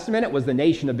Old Testament, it was the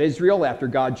nation of Israel after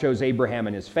God chose Abraham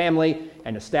and his family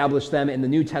and established them. In the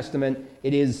New Testament,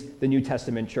 it is the New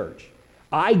Testament church.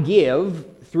 I give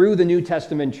through the New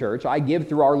Testament church. I give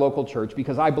through our local church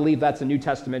because I believe that's a New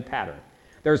Testament pattern.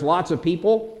 There's lots of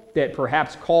people that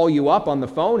perhaps call you up on the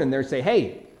phone and they say, hey,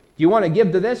 do you want to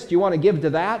give to this? Do you want to give to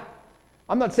that?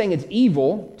 I'm not saying it's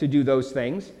evil to do those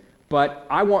things, but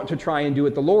I want to try and do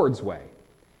it the Lord's way.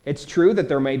 It's true that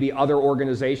there may be other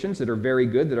organizations that are very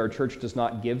good that our church does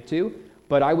not give to,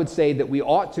 but I would say that we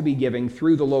ought to be giving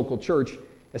through the local church,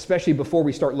 especially before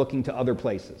we start looking to other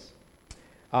places.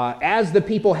 As the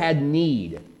people had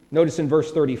need, notice in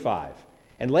verse 35,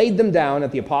 and laid them down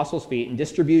at the apostles' feet, and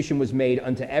distribution was made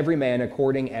unto every man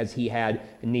according as he had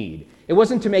need. It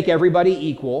wasn't to make everybody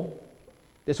equal.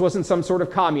 This wasn't some sort of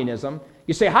communism.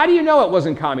 You say, how do you know it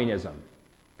wasn't communism?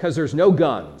 Because there's no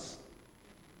guns.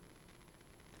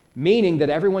 Meaning that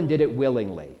everyone did it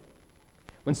willingly.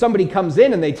 When somebody comes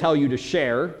in and they tell you to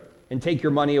share and take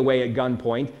your money away at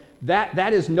gunpoint,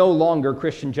 that is no longer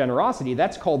Christian generosity.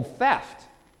 That's called theft.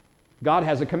 God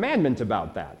has a commandment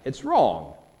about that. It's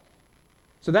wrong.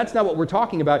 So that's not what we're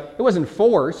talking about. It wasn't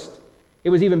forced. It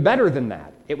was even better than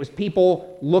that. It was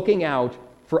people looking out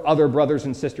for other brothers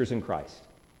and sisters in Christ.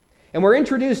 And we're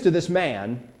introduced to this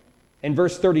man in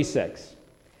verse 36.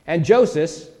 And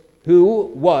Joseph,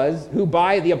 who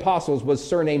by the apostles was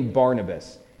surnamed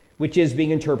Barnabas, which is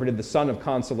being interpreted the son of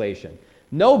consolation.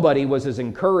 Nobody was as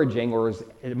encouraging or as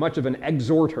much of an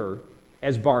exhorter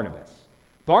as Barnabas.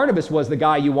 Barnabas was the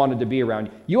guy you wanted to be around.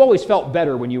 You always felt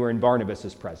better when you were in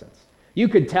Barnabas' presence. You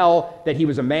could tell that he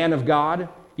was a man of God.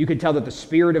 You could tell that the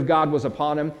Spirit of God was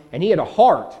upon him, and he had a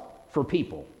heart for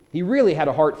people. He really had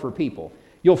a heart for people.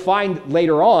 You'll find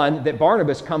later on that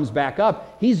Barnabas comes back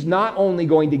up. He's not only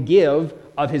going to give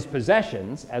of his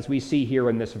possessions, as we see here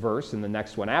in this verse and the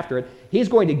next one after it, he's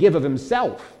going to give of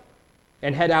himself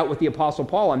and head out with the Apostle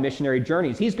Paul on missionary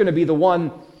journeys. He's going to be the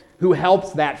one who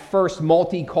helps that first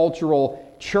multicultural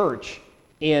church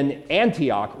in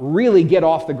Antioch really get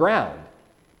off the ground,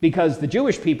 because the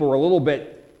Jewish people were a little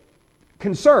bit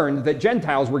concerned that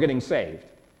Gentiles were getting saved.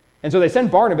 And so they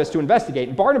sent Barnabas to investigate.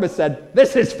 And Barnabas said,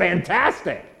 this is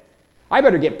fantastic. I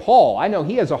better get Paul. I know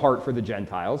he has a heart for the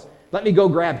Gentiles. Let me go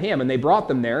grab him. And they brought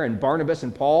them there, and Barnabas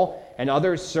and Paul and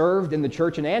others served in the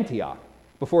church in Antioch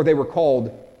before they were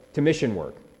called to mission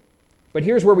work. But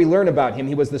here's where we learn about him.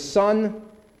 He was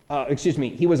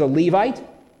he was a Levite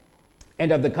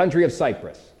and of the country of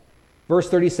Cyprus. Verse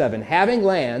 37, having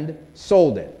land,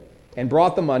 sold it, and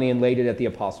brought the money and laid it at the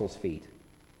apostles' feet.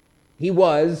 He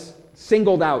was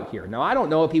singled out here. Now, I don't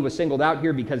know if he was singled out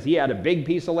here because he had a big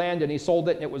piece of land and he sold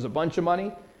it and it was a bunch of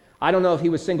money. I don't know if he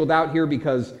was singled out here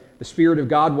because The Spirit of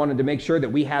God wanted to make sure that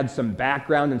we had some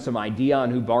background and some idea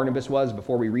on who Barnabas was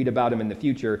before we read about him in the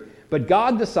future. But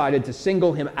God decided to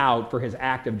single him out for his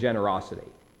act of generosity.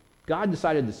 God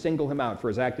decided to single him out for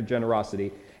his act of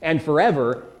generosity. And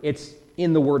forever, it's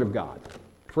in the Word of God.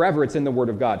 Forever, it's in the Word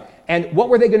of God. And what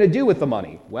were they going to do with the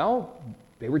money? Well,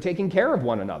 they were taking care of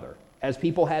one another as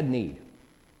people had need.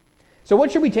 So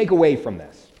what should we take away from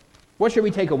this? What should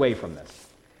we take away from this?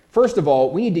 First of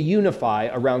all, we need to unify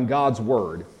around God's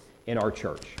Word in our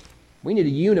church. We need to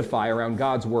unify around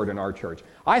God's Word in our church.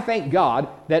 I thank God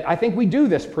that I think we do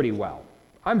this pretty well.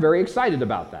 I'm very excited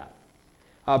about that.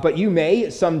 But you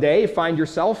may someday find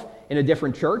yourself in a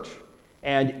different church,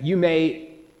 and you may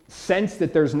sense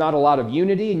that there's not a lot of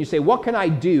unity, and you say, what can I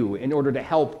do in order to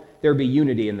help there be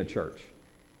unity in the church?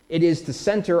 It is to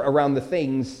center around the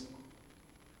things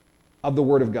of the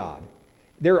Word of God.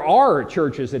 There are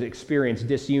churches that experience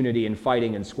disunity and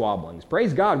fighting and squabblings.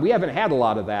 Praise God, we haven't had a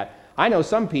lot of that. I know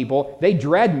some people, they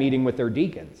dread meeting with their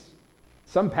deacons.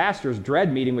 Some pastors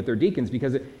dread meeting with their deacons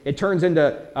because it turns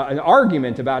into an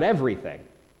argument about everything.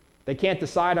 They can't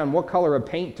decide on what color of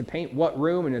paint to paint what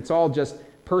room, and it's all just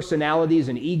personalities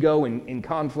and ego and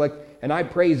conflict, and I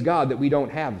praise God that we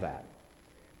don't have that.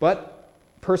 But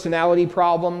personality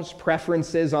problems,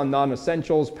 preferences on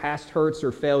non-essentials, past hurts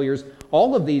or failures,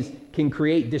 all of these can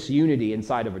create disunity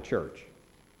inside of a church.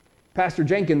 Pastor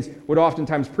Jenkins would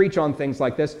oftentimes preach on things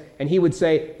like this, and he would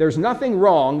say, there's nothing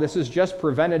wrong, this is just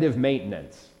preventative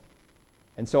maintenance.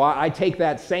 And so I take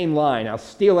that same line, I'll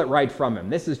steal it right from him.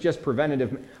 This is just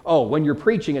preventative. Oh, when you're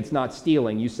preaching, it's not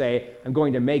stealing. You say, I'm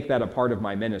going to make that a part of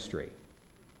my ministry.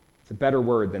 It's a better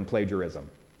word than plagiarism.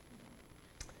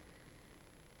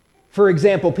 For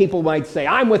example, people might say,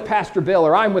 I'm with Pastor Bill,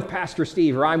 or I'm with Pastor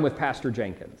Steve, or I'm with Pastor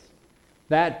Jenkins.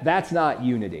 That's not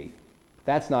unity.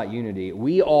 That's not unity.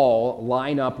 We all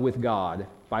line up with God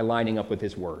by lining up with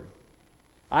His Word.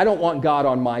 I don't want God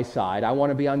on my side. I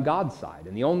want to be on God's side.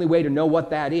 And the only way to know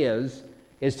what that is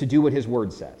to do what His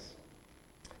Word says.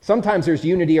 Sometimes there's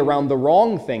unity around the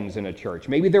wrong things in a church.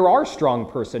 Maybe there are strong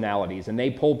personalities, and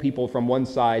they pull people from one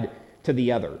side to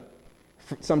the other.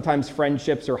 Sometimes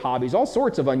friendships or hobbies, all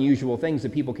sorts of unusual things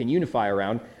that people can unify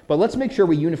around. But let's make sure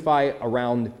we unify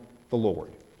around the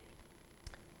Lord.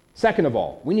 Second of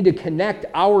all, we need to connect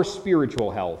our spiritual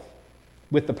health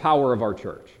with the power of our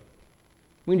church.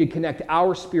 We need to connect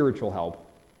our spiritual health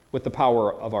with the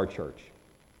power of our church.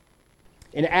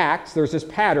 In Acts, there's this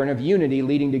pattern of unity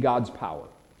leading to God's power.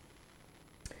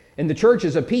 And the church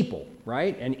is a people,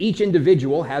 right? And each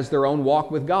individual has their own walk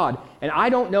with God. And I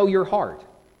don't know your heart.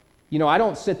 You know, I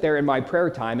don't sit there in my prayer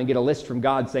time and get a list from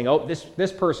God saying, oh,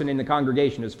 this person in the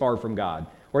congregation is far from God,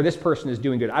 or this person is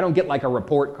doing good. I don't get like a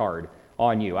report card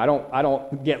on you. I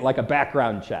don't get like a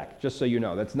background check, just so you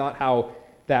know. That's not how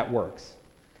that works.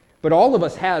 But all of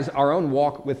us has our own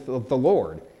walk with the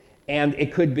Lord. And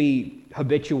it could be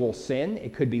habitual sin,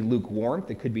 it could be lukewarmth,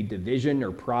 it could be division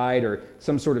or pride or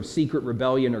some sort of secret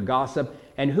rebellion or gossip.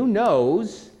 And who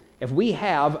knows, if we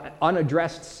have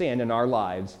unaddressed sin in our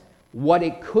lives, what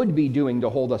it could be doing to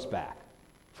hold us back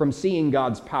from seeing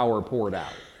God's power poured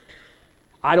out.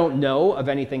 I don't know of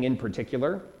anything in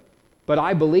particular, but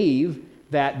I believe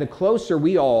that the closer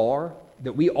we all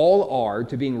are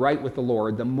to being right with the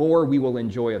Lord, the more we will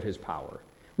enjoy of His power.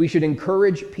 We should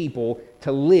encourage people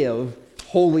to live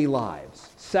holy lives,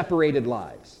 separated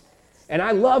lives. And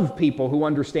I love people who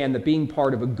understand that being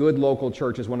part of a good local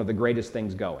church is one of the greatest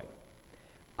things going.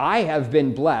 I have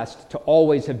been blessed to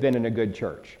always have been in a good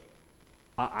church.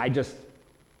 I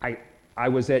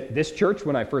was at this church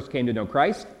when I first came to know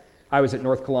Christ. I was at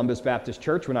North Columbus Baptist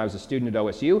Church when I was a student at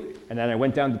OSU, and then I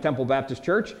went down to Temple Baptist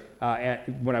Church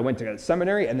when I went to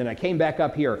seminary, and then I came back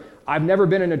up here. I've never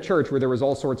been in a church where there was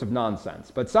all sorts of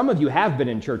nonsense, but some of you have been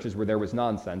in churches where there was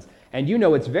nonsense, and you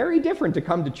know it's very different to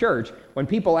come to church when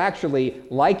people actually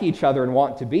like each other and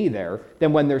want to be there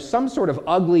than when there's some sort of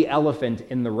ugly elephant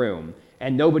in the room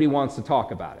and nobody wants to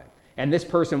talk about it. And this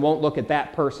person won't look at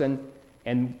that person,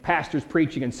 and pastor's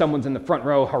preaching and someone's in the front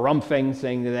row harumphing,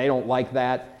 saying that they don't like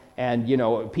that. And, you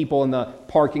know, people in the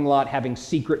parking lot having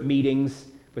secret meetings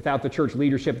without the church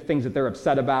leadership, things that they're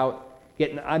upset about.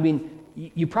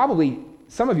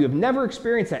 Some of you have never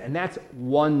experienced that, and that's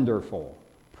wonderful.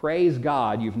 Praise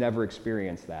God you've never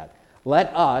experienced that.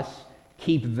 Let us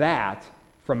keep that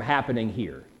from happening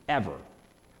here, ever.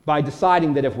 By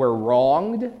deciding that if we're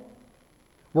wronged,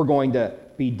 we're going to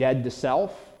be dead to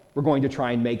self. We're going to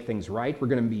try and make things right. We're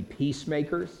going to be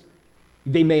peacemakers.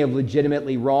 They may have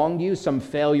legitimately wronged you. Some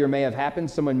failure may have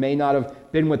happened. Someone may not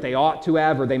have been what they ought to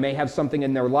have, or they may have something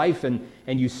in their life and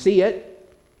you see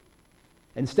it.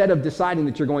 Instead of deciding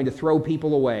that you're going to throw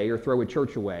people away or throw a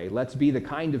church away, let's be the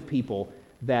kind of people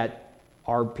that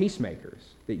are peacemakers,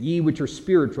 that ye which are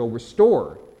spiritual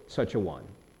restore such a one,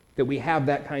 that we have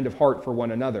that kind of heart for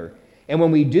one another. And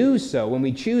when we do so, when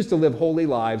we choose to live holy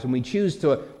lives, when we choose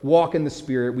to walk in the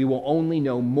Spirit, we will only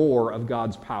know more of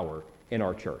God's power in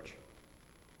our church.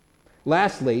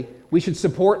 Lastly, we should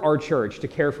support our church to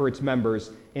care for its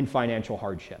members in financial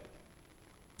hardship.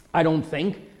 I don't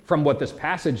think, from what this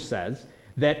passage says,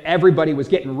 that everybody was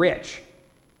getting rich.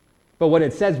 But what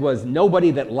it says was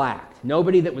nobody that lacked,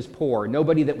 nobody that was poor,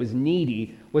 nobody that was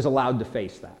needy was allowed to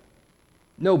face that.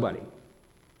 Nobody.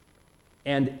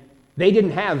 And they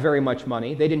didn't have very much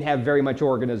money. They didn't have very much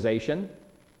organization.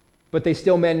 But they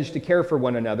still managed to care for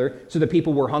one another so that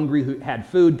people were hungry who had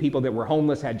food, people that were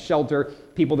homeless had shelter,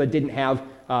 people that didn't have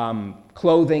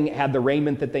clothing had the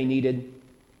raiment that they needed.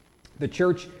 The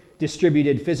church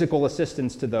distributed physical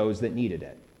assistance to those that needed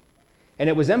it. And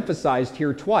it was emphasized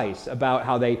here twice about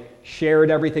how they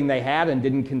shared everything they had and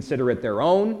didn't consider it their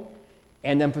own,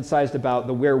 and emphasized about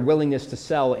their willingness to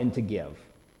sell and to give.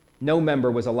 No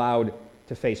member was allowed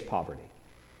to face poverty.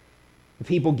 The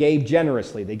people gave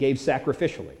generously. They gave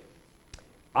sacrificially.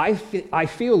 I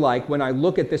feel like when I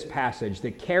look at this passage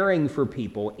that caring for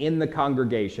people in the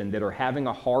congregation that are having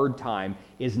a hard time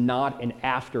is not an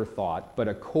afterthought, but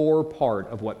a core part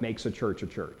of what makes a church a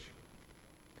church.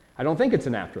 I don't think it's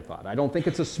an afterthought. I don't think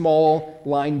it's a small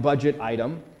line budget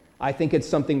item. I think it's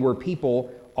something where people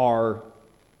are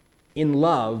in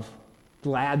love,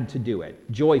 glad to do it,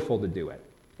 joyful to do it,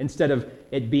 instead of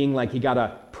it being like you got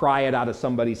to pry it out of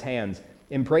somebody's hands.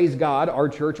 And praise God, our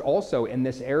church also in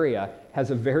this area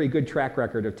has a very good track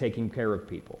record of taking care of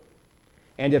people.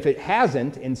 And if it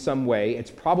hasn't in some way,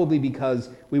 it's probably because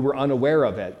we were unaware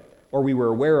of it, or we were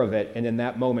aware of it and in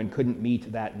that moment couldn't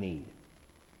meet that need.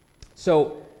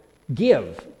 So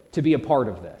give to be a part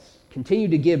of this. Continue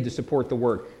to give to support the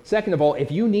work. Second of all,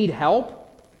 if you need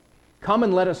help, come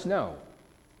and let us know.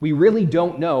 We really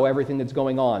don't know everything that's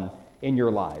going on in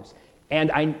your lives.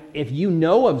 And if you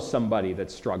know of somebody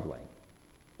that's struggling,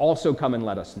 also come and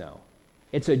let us know.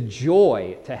 It's a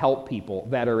joy to help people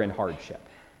that are in hardship.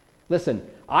 Listen,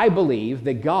 I believe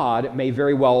that God may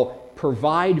very well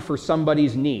provide for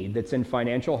somebody's need that's in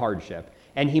financial hardship,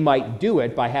 and he might do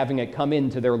it by having it come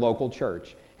into their local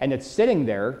church. And it's sitting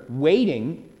there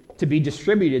waiting to be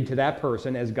distributed to that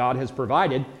person as God has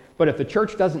provided. But if the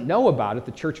church doesn't know about it,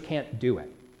 the church can't do it.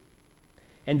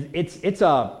 And it's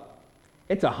a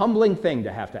humbling thing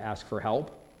to have to ask for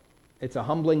help. It's a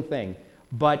humbling thing.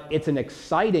 But it's an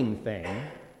exciting thing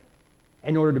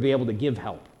in order to be able to give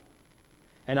help.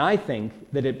 And I think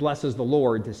that it blesses the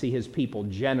Lord to see his people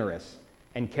generous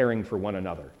and caring for one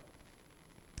another.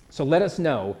 So let us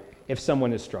know if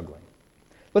someone is struggling.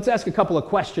 Let's ask a couple of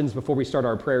questions before we start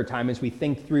our prayer time as we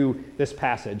think through this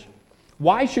passage.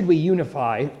 Why should we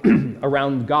unify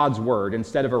around God's word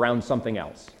instead of around something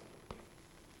else?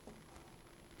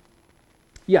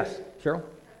 Yes, Cheryl?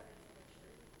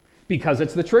 Because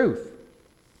it's the truth.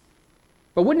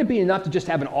 But wouldn't it be enough to just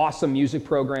have an awesome music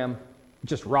program? It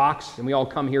just rocks, and we all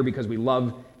come here because we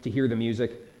love to hear the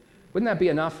music. Wouldn't that be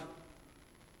enough?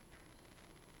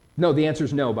 No, the answer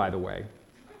is no, by the way.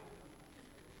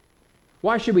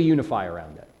 Why should we unify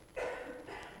around it?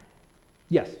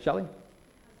 Yes, Shelley?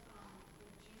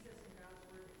 Jesus and God's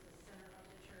word is the center of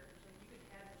the church. Like you could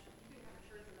have a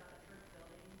church without a church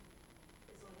building,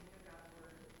 as long as you have God's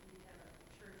word. You could have a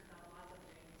church without lots of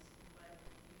things, but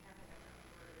you have to have God's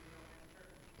word or you don't have a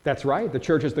church. That's right. The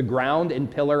church is the ground and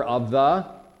pillar of the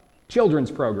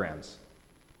children's programs.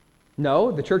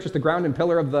 No, the church is the ground and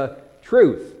pillar of the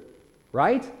truth,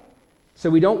 right?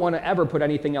 So we don't want to ever put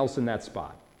anything else in that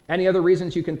spot. Any other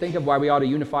reasons you can think of why we ought to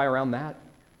unify around that?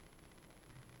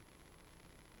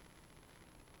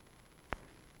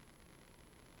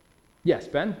 Yes,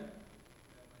 Ben?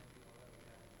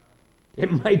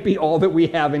 It might be all that we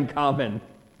have in common.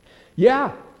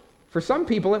 Yeah, for some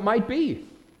people it might be.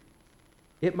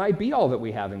 It might be all that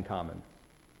we have in common.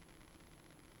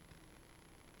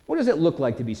 What does it look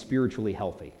like to be spiritually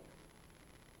healthy?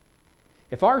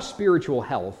 If our spiritual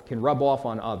health can rub off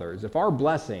on others, if our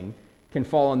blessing can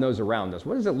fall on those around us,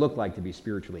 what does it look like to be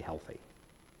spiritually healthy?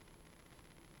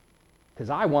 Because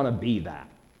I want to be that.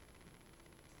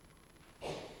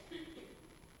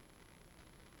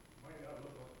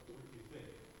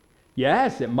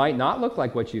 Yes, it might not look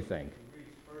like what you think.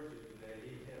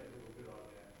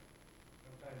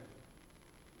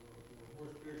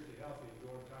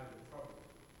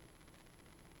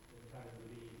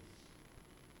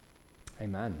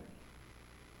 Amen.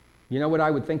 You know what I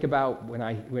would think about when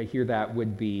I hear that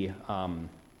would be Kimmy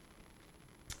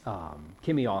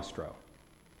Ostro.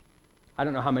 I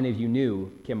don't know how many of you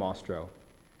knew Kim Ostro,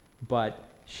 but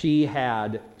she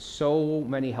had so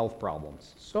many health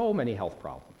problems,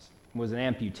 was an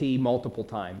amputee multiple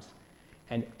times.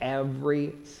 And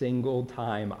every single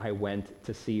time I went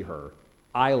to see her,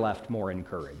 I left more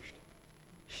encouraged.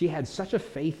 She had such a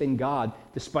faith in God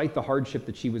despite the hardship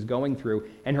that she was going through,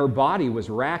 and her body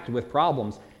was racked with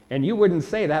problems. And you wouldn't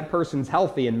say that person's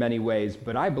healthy in many ways,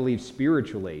 but I believe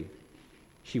spiritually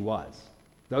she was.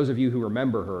 Those of you who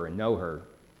remember her and know her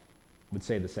would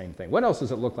say the same thing. What else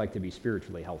does it look like to be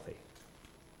spiritually healthy?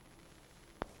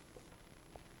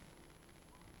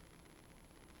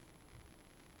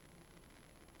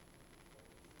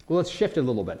 Well, let's shift a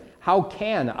little bit. How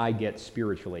can I get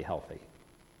spiritually healthy?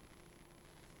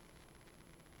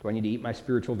 Do I need to eat my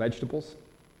spiritual vegetables?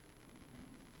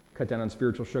 Cut down on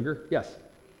spiritual sugar? Yes.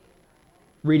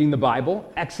 Reading the Bible?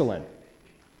 Excellent.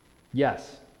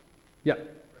 Yes.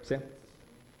 Yep. Sam?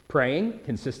 Praying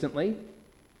consistently?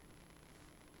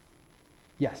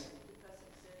 Yes.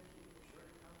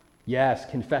 Yes,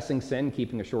 confessing sin,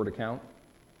 keeping a short account.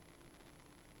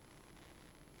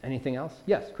 Anything else?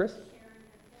 Yes, Chris?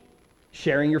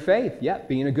 Sharing your faith. Yeah,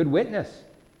 being a good witness.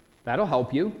 That'll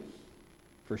help you,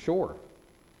 for sure.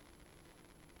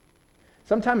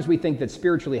 Sometimes we think that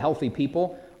spiritually healthy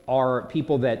people are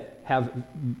people that have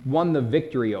won the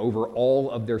victory over all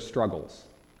of their struggles.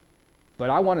 But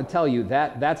I want to tell you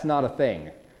that that's not a thing.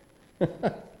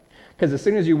 Because as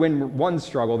soon as you win one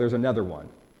struggle, there's another one.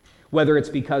 Whether it's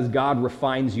because God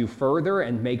refines you further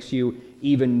and makes you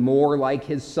even more like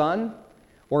his son,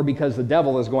 or because the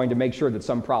devil is going to make sure that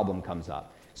some problem comes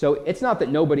up. So it's not that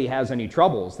nobody has any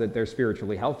troubles, that they're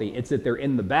spiritually healthy. It's that they're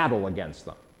in the battle against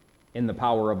them, in the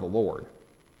power of the Lord.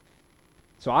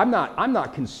 So I'm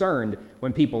not concerned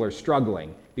when people are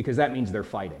struggling, because that means they're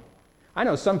fighting. I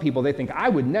know some people, they think, I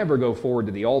would never go forward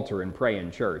to the altar and pray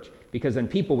in church, because then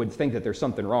people would think that there's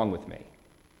something wrong with me.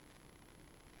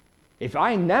 If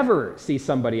I never see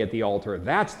somebody at the altar,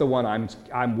 that's the one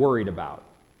I'm worried about.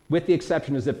 With the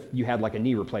exception as if you had like a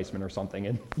knee replacement or something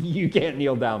and you can't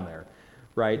kneel down there,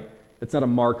 right? It's not a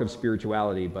mark of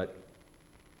spirituality. But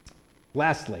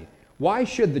lastly, why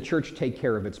should the church take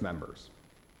care of its members?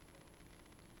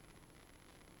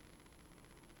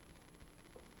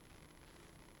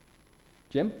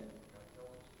 Jim?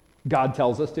 God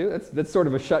tells us to. That's sort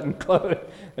of a shut and close,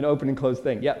 an open and closed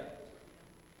thing. Yep.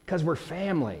 Because we're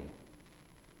family.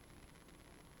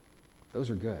 Those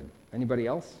are good. Anybody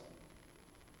else?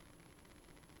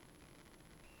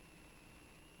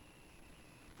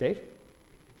 Dave? It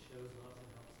shows love and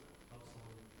helps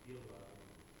someone feel love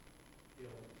and feel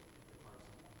like they're part of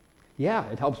something. Yeah,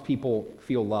 it helps people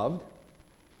feel loved.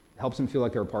 It helps them feel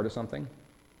like they're a part of something.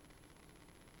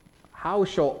 How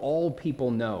shall all people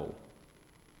know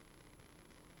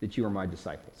that you are my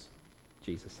disciples?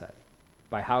 Jesus said.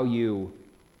 By how you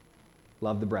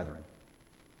love the brethren.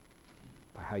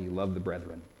 By how you love the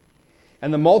brethren.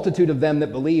 And the multitude of them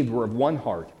that believed were of one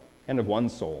heart and of one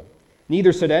soul.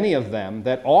 Neither said any of them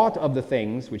that aught of the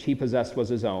things which he possessed was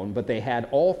his own, but they had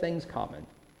all things common.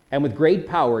 And with great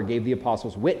power gave the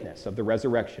apostles witness of the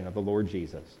resurrection of the Lord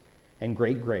Jesus. And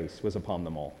great grace was upon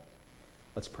them all.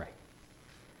 Let's pray.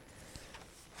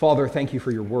 Father, thank you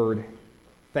for your word.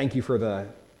 Thank you for the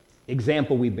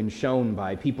example we've been shown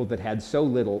by people that had so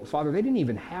little. Father, they didn't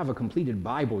even have a completed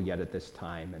Bible yet at this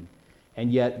time.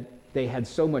 And yet they had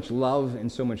so much love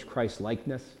and so much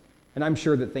Christ-likeness. And I'm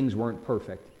sure that things weren't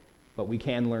perfect, but we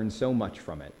can learn so much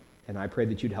from it. And I pray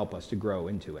that you'd help us to grow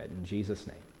into it. In Jesus'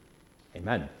 name,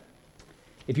 amen.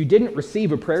 If you didn't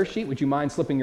receive a prayer sheet, would you mind slipping your